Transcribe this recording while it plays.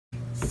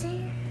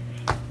See?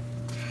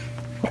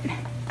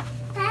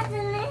 That's the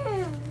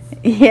lens.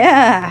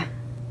 Yeah.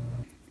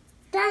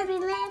 That's the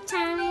lens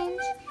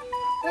challenge.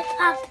 Look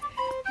up.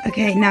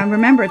 Okay, now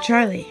remember,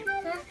 Charlie.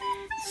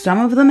 Some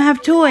of them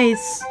have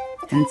toys,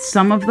 and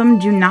some of them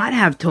do not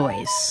have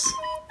toys.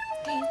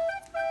 Okay.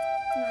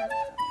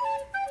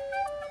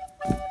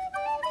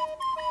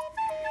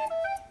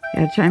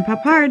 Gotta try and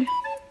pop hard.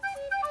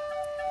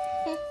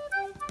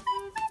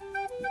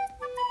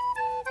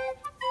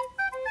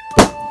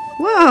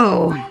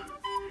 Whoa!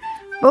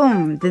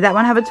 Boom! Did that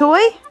one have a toy?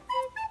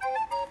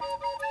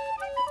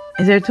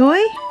 Is there a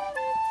toy?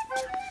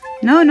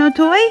 No, no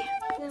toy?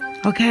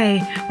 No. Okay,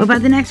 what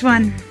about the next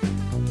one?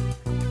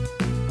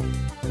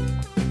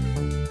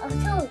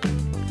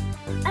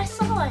 I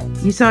saw it.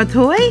 You saw a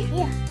toy?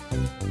 Yeah.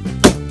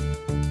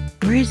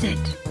 Where is it?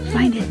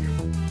 Find it.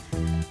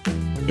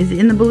 Is it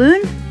in the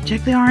balloon?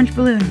 Check the orange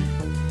balloon.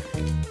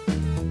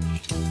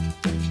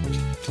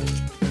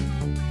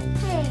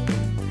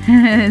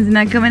 Hey. Isn't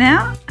that coming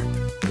out?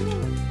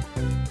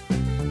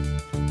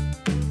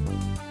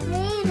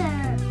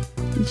 Later.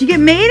 Did you get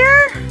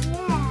Mater?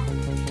 Yeah.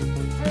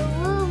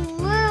 Vroom,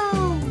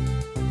 vroom.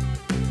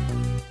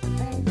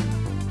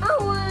 I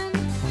won.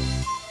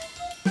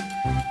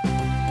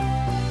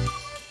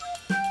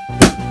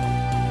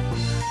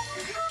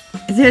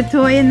 Is there a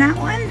toy in that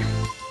one?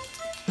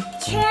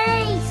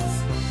 Chase.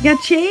 You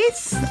got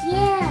Chase?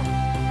 Yeah.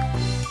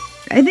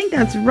 I think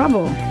that's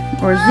Rubble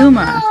or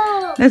Zuma.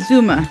 Rubble. That's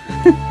Zuma.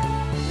 Zuma.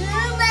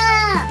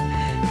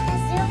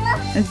 Zuma.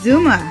 That's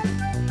Zuma.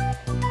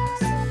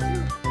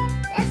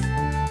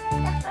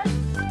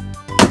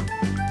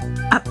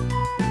 Up.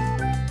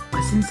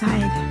 What's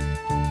inside?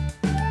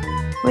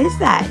 What is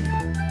that?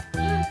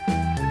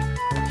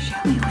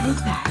 Show me, what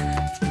is that?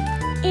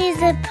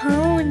 Is a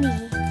pony.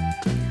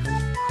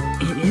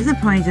 It is a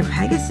pony, it's a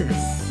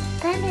Pegasus.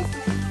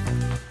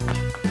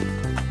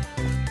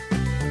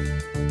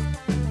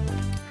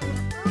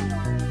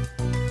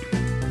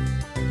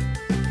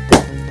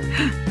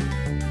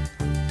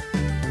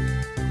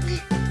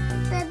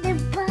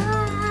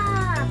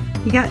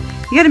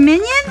 You got a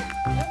minion?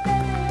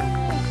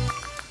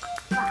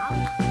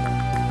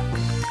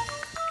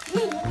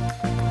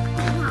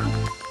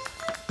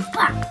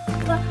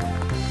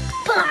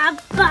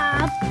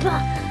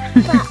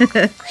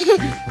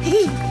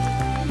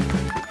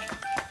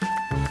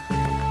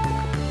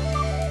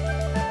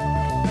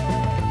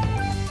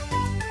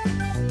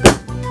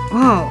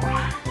 Whoa.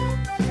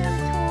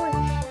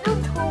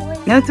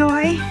 No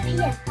toy?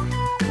 Yeah.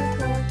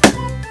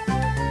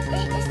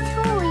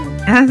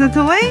 It has a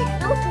toy?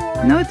 No toy.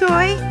 No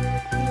toy?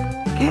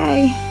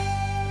 Okay.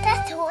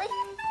 That toy?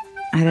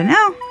 I don't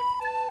know.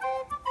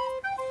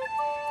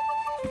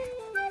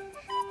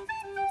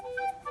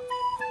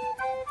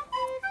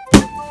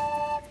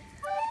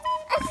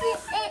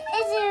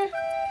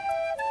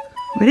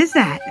 What is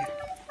that?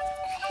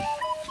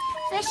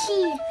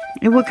 Fishy.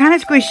 And what kind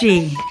of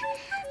squishy?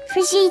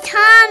 Fishy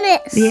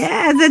Thomas.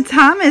 Yeah, it's a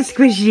Thomas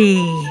squishy.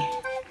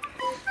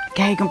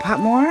 Okay, you can pop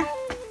more?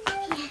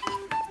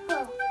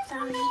 Oh,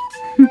 sorry.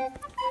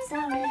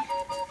 Sorry.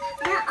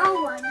 That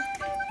one.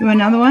 You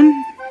want another one?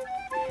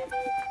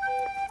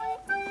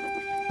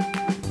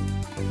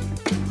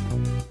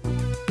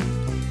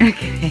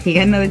 Okay, you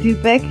got another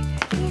toothpick?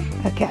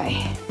 Yeah. Okay.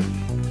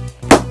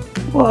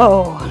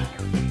 Whoa.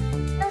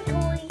 No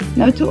toy.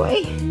 No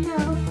toy? No.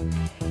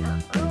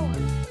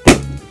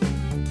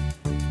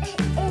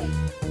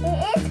 It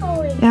is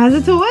toy. It has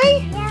a toy?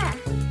 Yeah.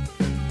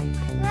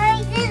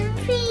 Lightning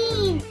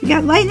McQueen. You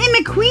got Lightning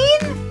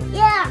McQueen?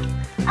 Yeah.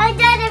 I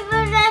got it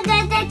from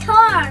the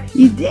cars.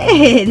 You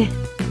did.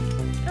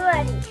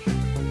 Ready.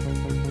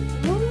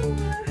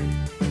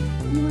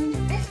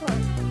 This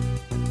one.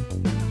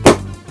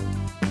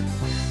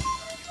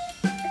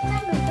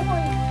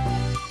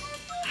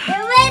 The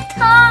red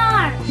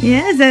car.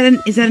 Yeah,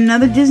 is that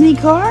another Disney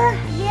car?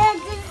 Yeah,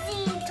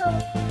 Disney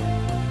toy.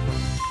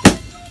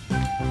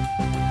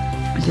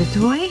 Is it a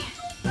toy?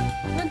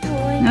 No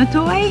toy. No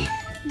toy?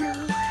 No.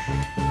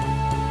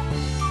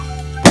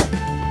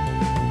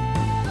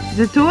 Is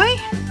it a toy?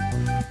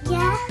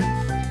 Yeah.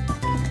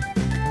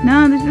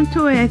 No, there's no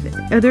toy.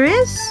 Oh, there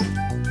is?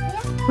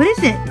 Yeah. What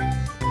is it? No.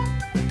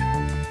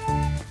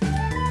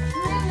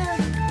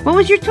 What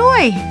was your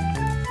toy?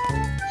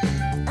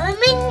 A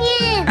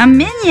minion. A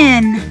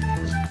minion.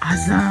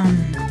 Awesome.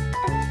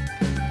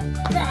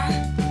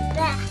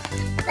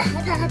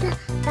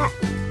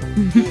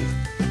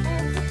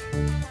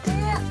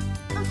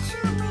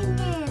 Two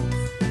minions.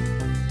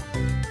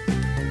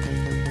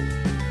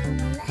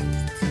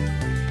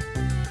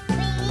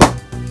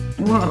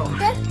 Whoa.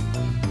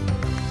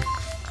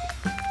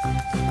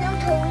 No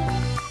toys.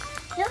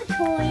 No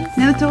toys.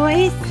 No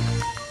toys?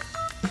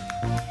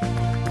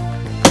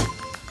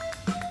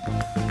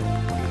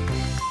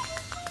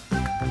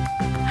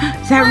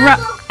 Is that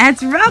Rubble.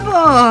 That's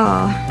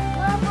Rubble.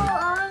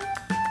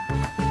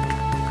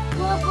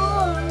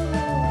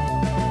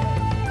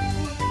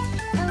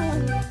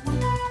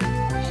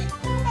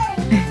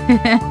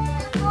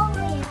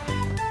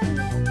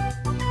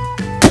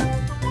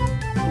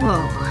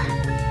 Whoa.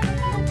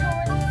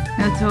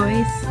 No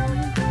toys?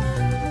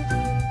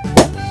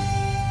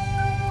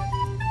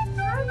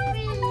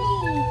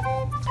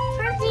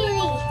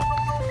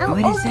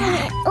 What is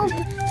that?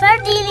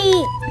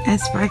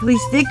 That's sparkly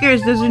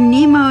stickers. Those are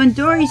Nemo and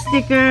Dory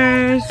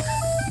stickers.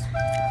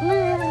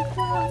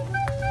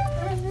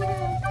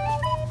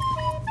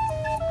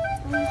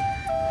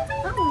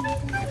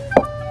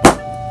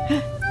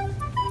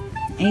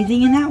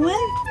 Anything in that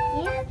one?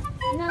 Yeah.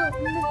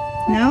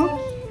 No?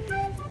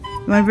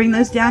 You want to bring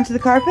those down to the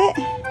carpet?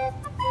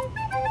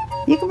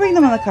 You can bring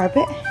them on the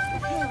carpet.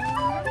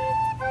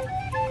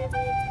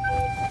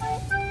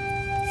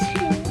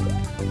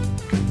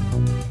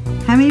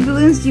 How many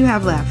balloons do you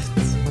have left?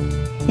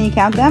 Can you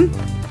count them?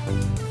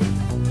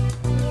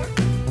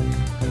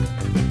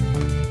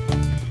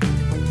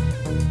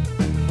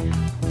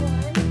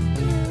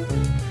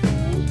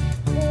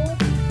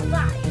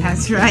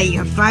 That's right, you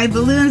have 5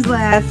 balloons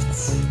left.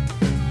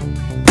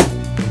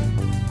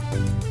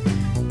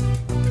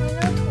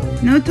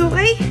 No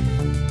toy?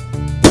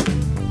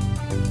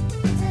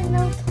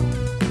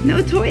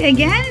 No toy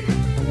again?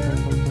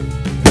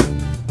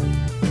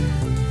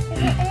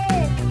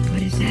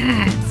 What is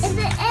that? It's an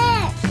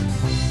egg.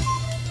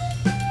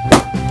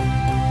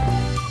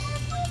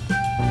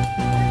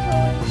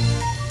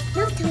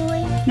 No toy.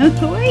 No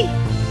toy?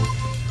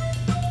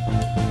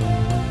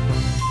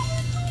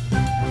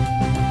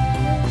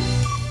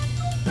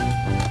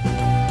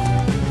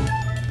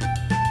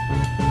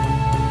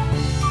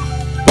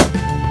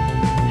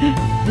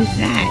 What is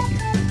that?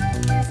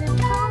 It's a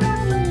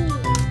pony.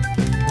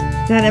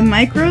 Is that a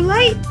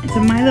Microlight? It's a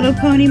My Little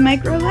Pony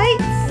Microlight?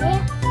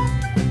 Yeah.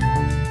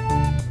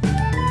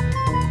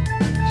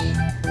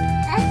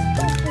 Let's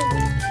open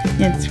it.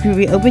 Yes, could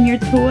we open your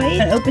toy?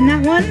 And open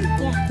that one?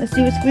 Yeah. Let's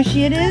see what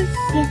squishy it is.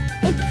 Yeah.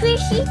 It's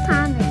Fishy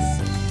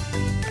Thomas.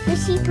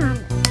 Fishy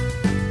Thomas.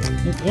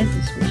 It is a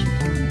squishy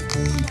Thomas.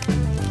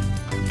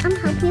 I'm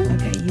helping.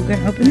 Okay, you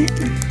gonna open it?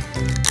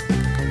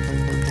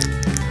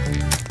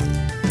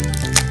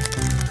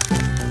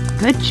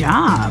 Good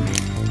job.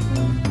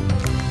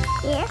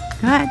 Yeah.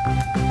 Good.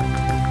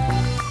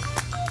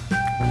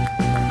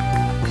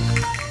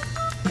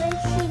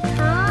 Fishy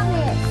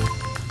Thomas.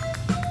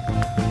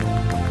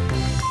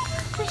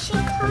 Fishy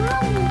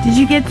Thomas. Did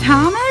you get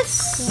Thomas?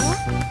 Yeah.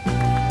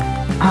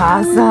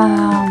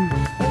 Awesome.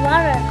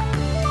 Water.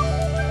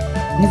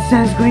 It's so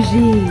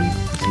squishy.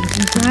 See what's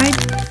inside?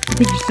 I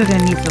think you're still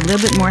gonna need a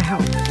little bit more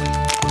help.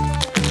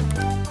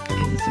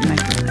 Because it's a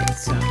microwave,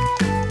 so.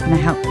 Can I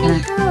help? Can I?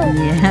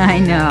 Yeah, I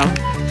know.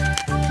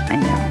 I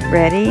know.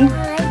 Ready? I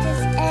like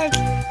this egg.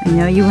 I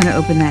know you want to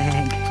open that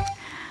egg.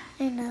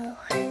 I know.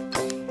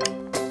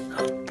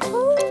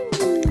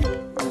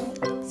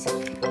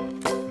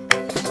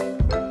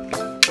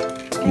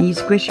 Can you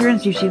squish her and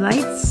see if she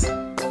lights?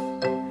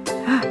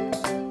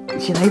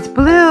 She lights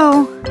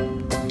blue.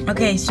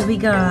 Okay, so we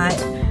got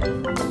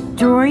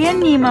Dory and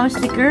Nemo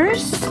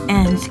stickers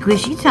and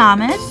Squishy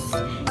Thomas.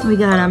 We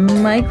got a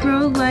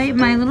Microlight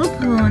My Little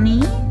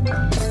Pony.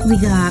 We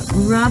got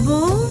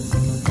Rubble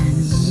and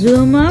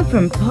Zuma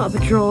from Paw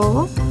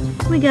Patrol.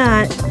 We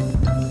got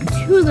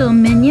 2 little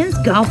minions,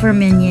 Golfer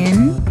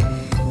Minion.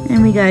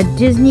 And we got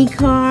Disney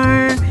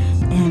Car.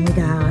 And we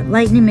got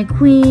Lightning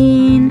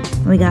McQueen.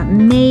 And we got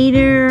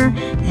Mater.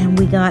 And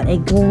we got a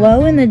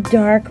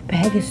glow-in-the-dark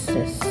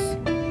Pegasus.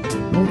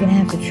 We're gonna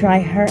have to try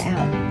her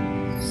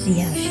out. See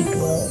how she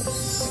glows.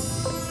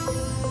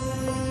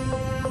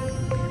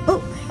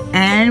 Oh,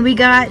 and we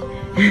got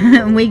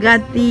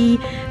the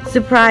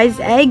surprise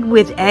egg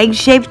with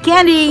egg-shaped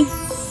candy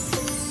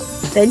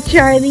that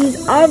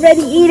Charlie's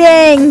already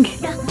eating.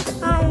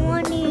 I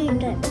want to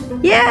eat it.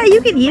 Yeah,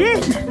 you can eat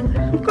it.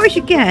 Of course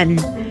you can.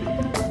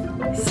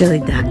 Silly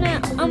duck. No,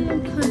 I'm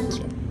going to crunch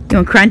it. You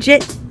want to crunch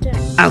it?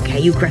 Yeah. Okay,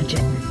 you crunch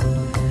it.